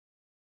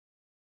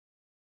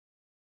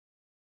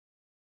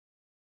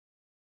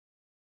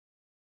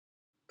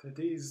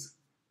Today's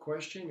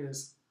question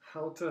is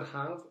how to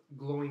have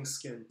glowing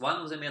skin. One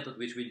of the methods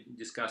which we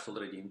discussed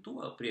already in two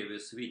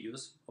previous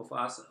videos of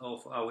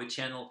our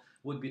channel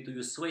would be to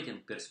use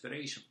sweating,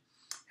 perspiration.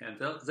 And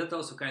that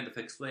also kind of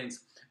explains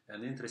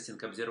an interesting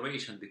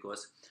observation,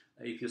 because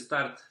if you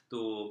start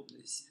to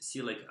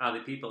see like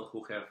other people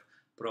who have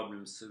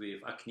problems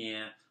with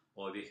acne,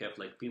 or we have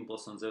like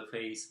pimples on their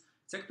face,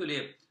 it's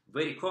actually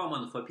very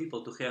common for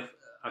people to have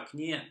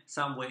acne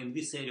somewhere in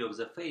this area of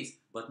the face,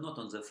 but not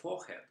on the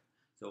forehead.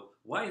 So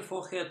why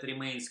forehead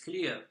remains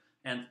clear?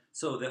 And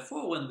so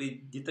therefore, when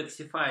we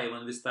detoxify,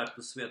 when we start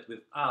to sweat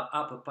with our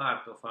upper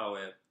part of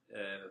our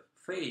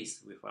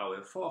face, with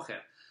our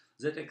forehead,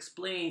 that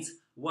explains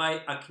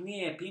why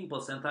acne,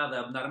 pimples and other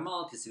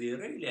abnormalities will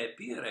really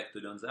appear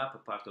actually on the upper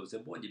part of the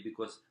body,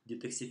 because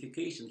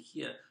detoxification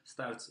here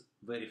starts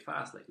very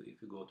fast. Like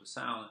if you go to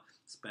sauna,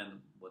 spend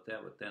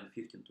whatever 10,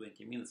 15,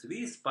 20 minutes,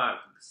 this part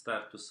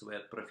start to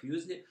sweat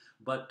profusely,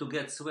 but to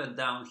get sweat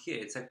down here,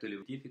 it's actually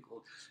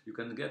difficult. You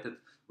can get it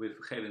with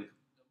having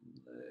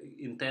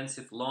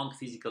intensive long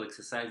physical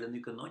exercise, and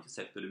you can notice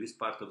actually this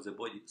part of the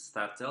body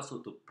starts also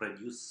to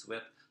produce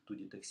sweat to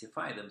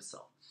detoxify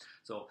themselves.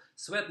 So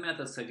sweat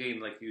methods,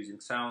 again, like using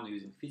sauna,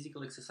 using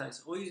physical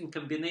exercise, or using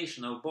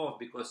combination of both,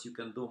 because you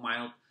can do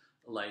mild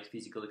light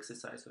physical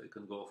exercise, or you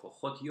can go for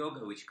hot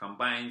yoga, which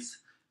combines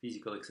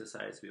physical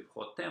exercise with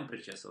hot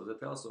temperature. So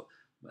that also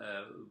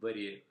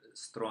very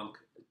strong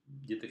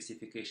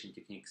detoxification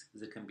techniques,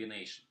 the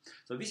combination.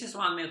 So this is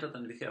one method,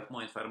 and we have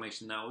more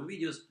information in our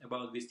videos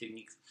about these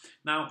techniques.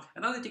 Now,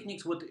 another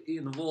techniques would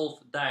involve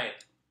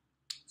diet.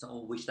 So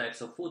which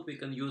types of food we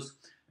can use,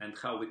 and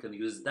how we can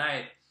use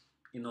diet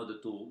in order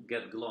to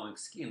get glowing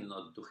skin, in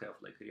order to have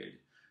like really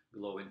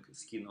glowing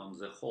skin on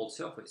the whole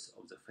surface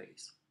of the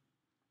face.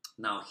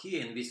 Now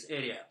here in this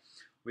area,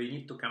 we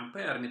need to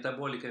compare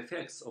metabolic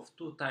effects of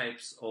two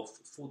types of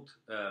food,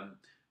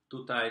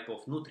 two types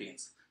of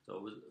nutrients.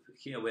 So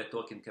here we're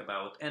talking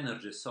about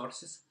energy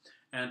sources.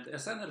 And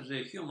as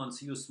energy,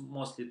 humans use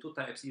mostly two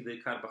types, either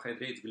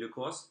carbohydrates,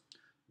 glucose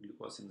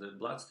in the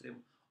bloodstream,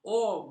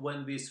 or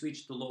when we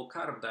switch to low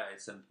carb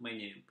diets, and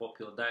many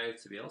popular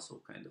diets, we also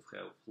kind of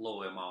have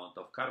low amount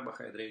of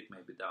carbohydrate,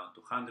 maybe down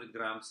to 100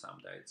 grams, some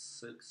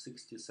diets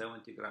 60,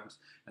 70 grams.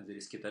 And there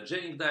is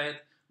ketogenic diet,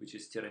 which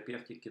is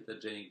therapeutic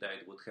ketogenic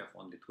diet, would have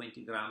only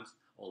 20 grams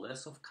or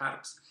less of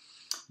carbs,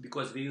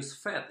 because we use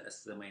fat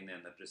as the main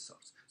energy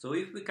source. So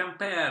if we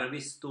compare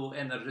these two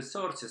energy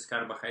sources,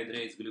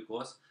 carbohydrates,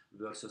 glucose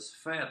versus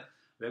fat,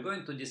 we're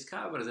going to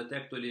discover that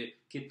actually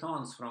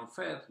ketones from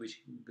fat, which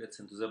gets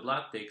into the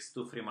blood, takes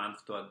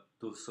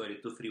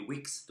 2-3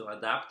 weeks to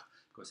adapt,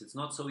 because it's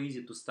not so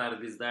easy to start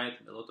this diet.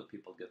 A lot of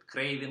people get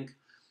craving,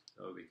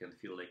 so we can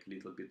feel like a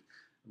little bit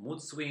mood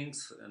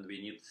swings, and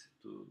we need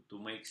to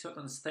make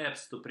certain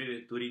steps to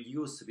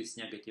reduce these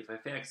negative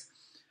effects.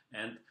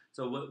 And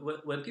so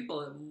when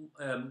people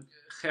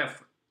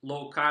have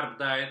low carb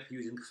diet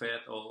using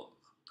fat, or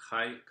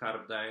high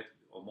carb diet,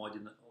 or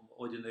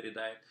ordinary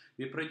diet,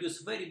 we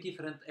produce very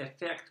different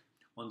effect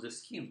on the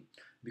skin,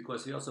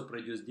 because we also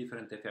produce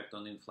different effect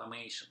on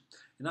inflammation.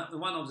 In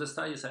one of the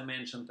studies I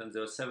mentioned, and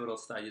there are several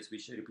studies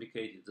which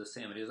replicated the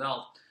same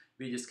result,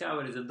 we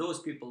discovered that those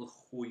people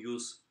who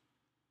use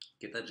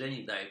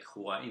ketogenic diet,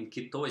 who are in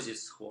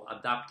ketosis, who are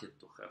adapted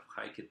to have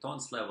high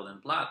ketones level in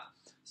blood,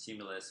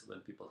 similar as when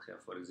people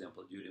have, for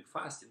example, during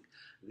fasting,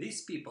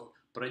 these people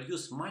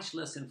produce much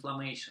less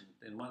inflammation.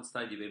 In one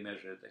study we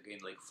measured again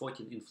like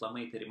 14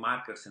 inflammatory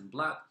markers in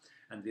blood,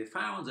 and we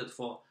found that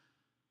for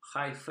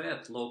high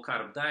fat, low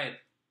carb diet,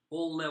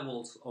 all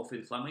levels of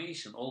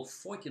inflammation, all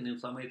 14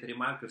 inflammatory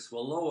markers were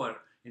lower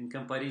in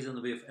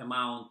comparison with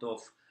amount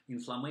of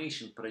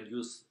inflammation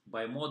produced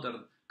by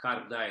modern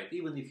carb diet.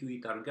 Even if you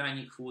eat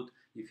organic food,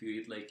 if you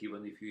eat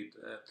even if you eat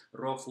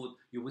raw food,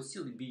 you would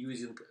still be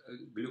using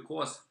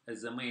glucose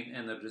as the main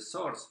energy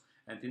source.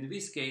 And in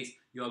this case,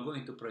 you are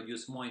going to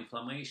produce more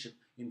inflammation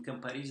in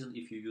comparison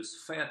if you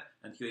use fat,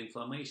 and your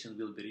inflammation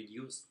will be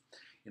reduced.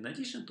 In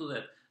addition to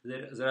that,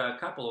 there are a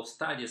couple of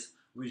studies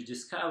which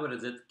discovered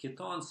that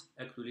ketones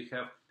actually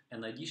have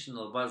an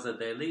additional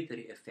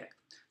vasodilatory effect.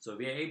 So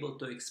we are able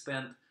to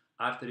expand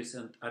arteries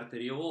and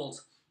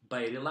arterioles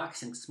by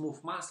relaxing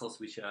smooth muscles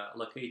which are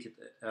located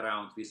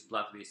around these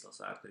blood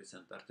vessels, arteries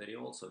and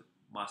arterioles. So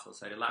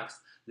muscles are relaxed,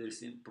 there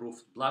is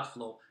improved blood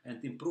flow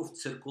and improved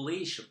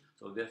circulation.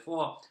 So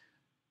therefore,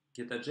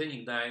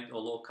 ketogenic diet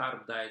or low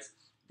carb diets,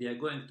 they are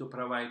going to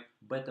provide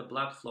better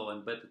blood flow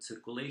and better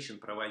circulation,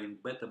 providing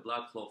better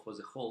blood flow for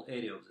the whole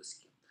area of the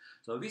skin.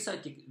 So this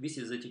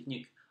is the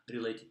technique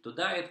related to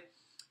diet,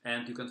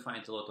 and you can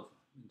find a lot of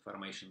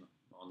information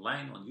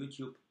online, on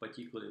YouTube,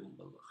 particularly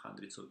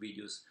hundreds of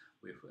videos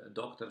with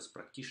doctors,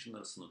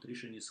 practitioners,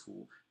 nutritionists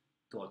who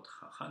taught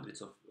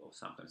hundreds of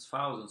sometimes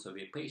thousands of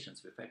their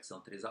patients with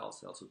excellent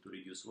results, also to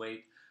reduce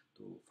weight,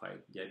 to fight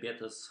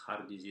diabetes,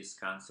 heart disease,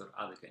 cancer,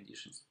 other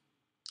conditions.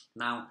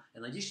 Now,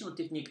 an additional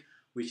technique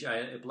which I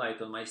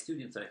applied on my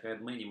students, I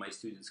had many of my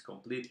students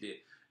completely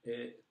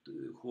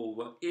who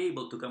were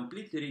able to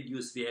completely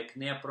reduce the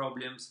acne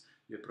problems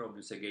we have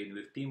problems again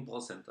with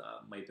pimples and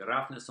maybe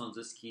roughness on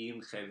the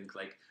skin, having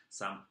like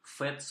some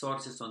fat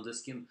sources on the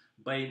skin,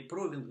 by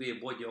improving the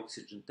body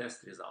oxygen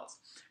test results.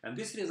 And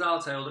these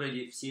results I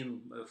already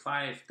seen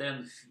 5,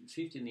 10,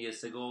 15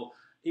 years ago,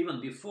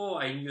 even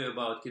before I knew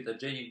about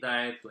ketogenic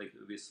diet, like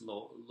with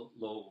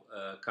low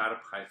carb,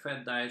 high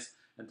fat diets,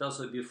 and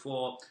also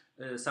before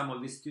some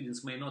of these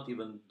students may not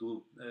even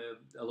do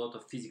a lot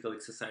of physical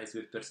exercise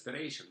with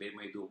perspiration. They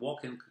may do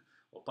walking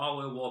or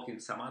power walking,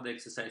 some other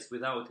exercise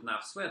without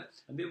enough sweat,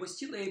 and they were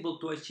still able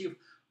to achieve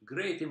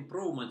great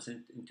improvements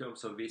in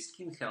terms of their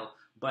skin health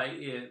by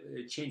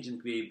changing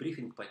their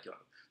breathing pattern.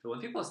 So when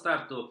people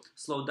start to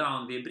slow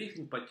down their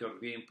breathing pattern,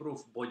 they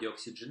improve body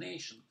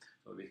oxygenation.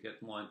 So we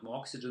get more and more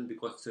oxygen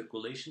because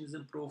circulation is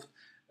improved.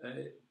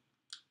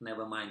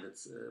 Never mind that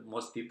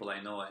most people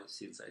I know,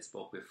 since I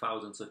spoke with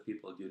thousands of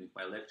people during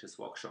my lectures,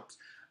 workshops,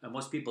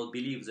 most people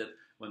believe that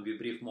when we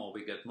breathe more,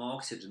 we get more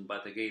oxygen.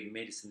 But again,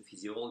 medicine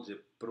physiology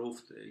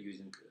proved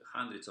using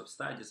hundreds of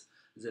studies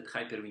that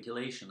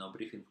hyperventilation or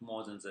breathing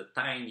more than the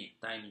tiny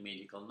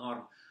medical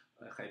norm,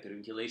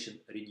 hyperventilation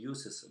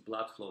reduces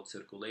blood flow,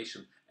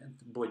 circulation, and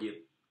body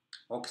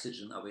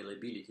oxygen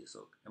availability,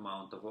 so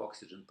amount of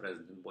oxygen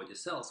present in body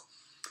cells.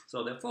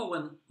 So therefore,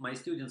 when my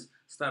students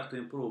start to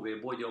improve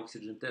their body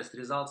oxygen test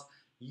results,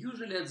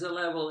 usually at the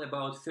level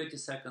about 30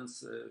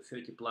 seconds,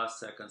 30 plus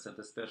seconds, and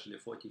especially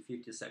 40,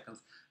 50 seconds,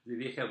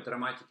 they have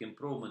dramatic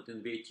improvement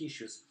in their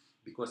tissues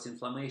because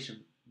inflammation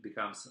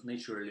becomes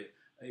naturally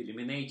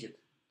eliminated.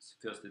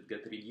 First, it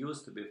gets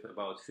reduced with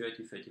about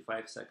 30,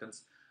 35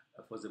 seconds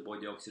for the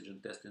body oxygen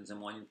test in the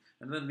morning.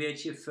 And when we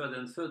achieve further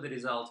and further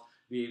results,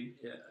 we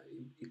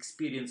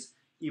experience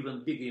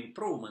even bigger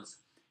improvements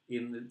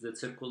in the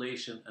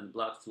circulation and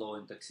blood flow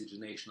and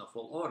oxygenation of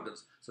all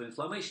organs. So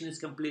inflammation is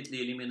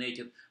completely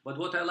eliminated. But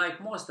what I like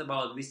most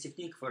about this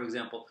technique, for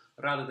example,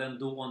 rather than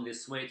do only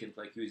sweating,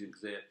 like using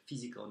the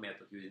physical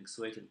method, using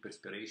sweating,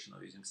 perspiration,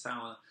 or using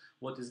sauna,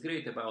 what is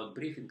great about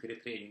breathing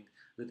retraining,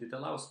 that it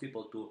allows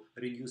people to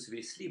reduce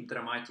their sleep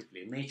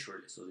dramatically,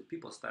 naturally, so that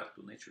people start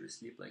to naturally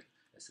sleep, like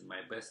as in my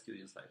best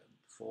students, like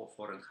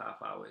 4.5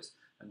 hours.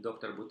 And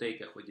Dr.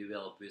 Buteyko, who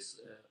developed this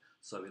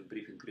Soviet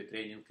breathing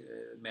retraining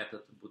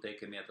method,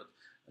 Buteyko method,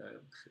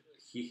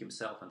 he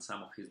himself and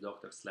some of his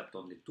doctors slept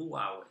only 2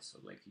 hours, so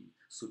like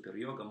super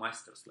yoga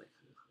masters like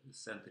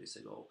centuries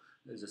ago,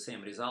 the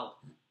same result.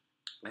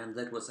 And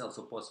that was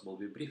also possible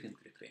with breathing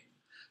retraining.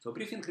 So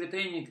breathing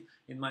retraining,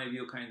 in my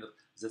view, kind of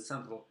the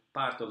central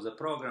part of the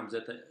program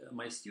that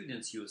my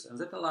students use, and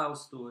that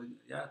allows to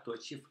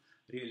achieve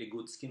really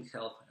good skin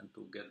health and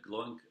to get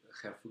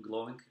have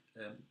glowing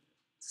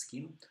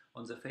skin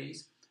on the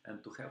face,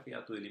 and to have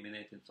to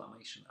eliminate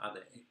inflammation,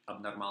 other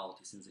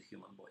abnormalities in the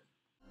human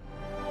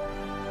body.